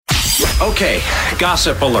Okay,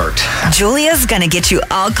 gossip alert. Julia's gonna get you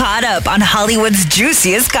all caught up on Hollywood's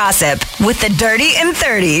juiciest gossip with the Dirty in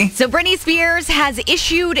 30. So Britney Spears has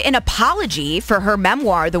issued an apology for her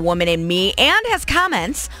memoir, The Woman in Me, and has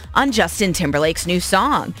comments on Justin Timberlake's new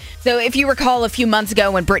song. So if you recall a few months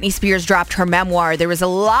ago when Britney Spears dropped her memoir, there was a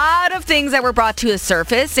lot of things that were brought to the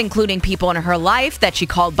surface, including people in her life that she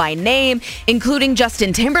called by name, including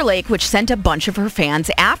Justin Timberlake, which sent a bunch of her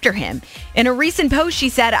fans after him. In a recent post, she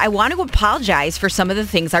said, "I want to apologize for some of the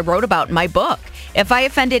things I wrote about in my book. If I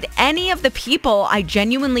offended any of the people I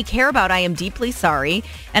genuinely care about, I am deeply sorry.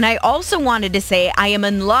 And I also wanted to say I am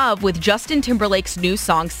in love with Justin Timberlake's new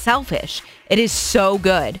song, Selfish. It is so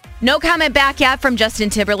good." No comment back yet from Justin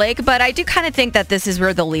Timberlake, but I do kind of think that this is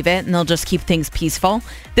where they'll leave it and they'll just keep things peaceful.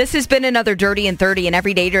 This has been another Dirty in 30, and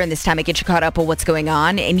every day during this time I get you caught up on what's going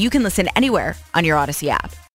on, and you can listen anywhere on your Odyssey app.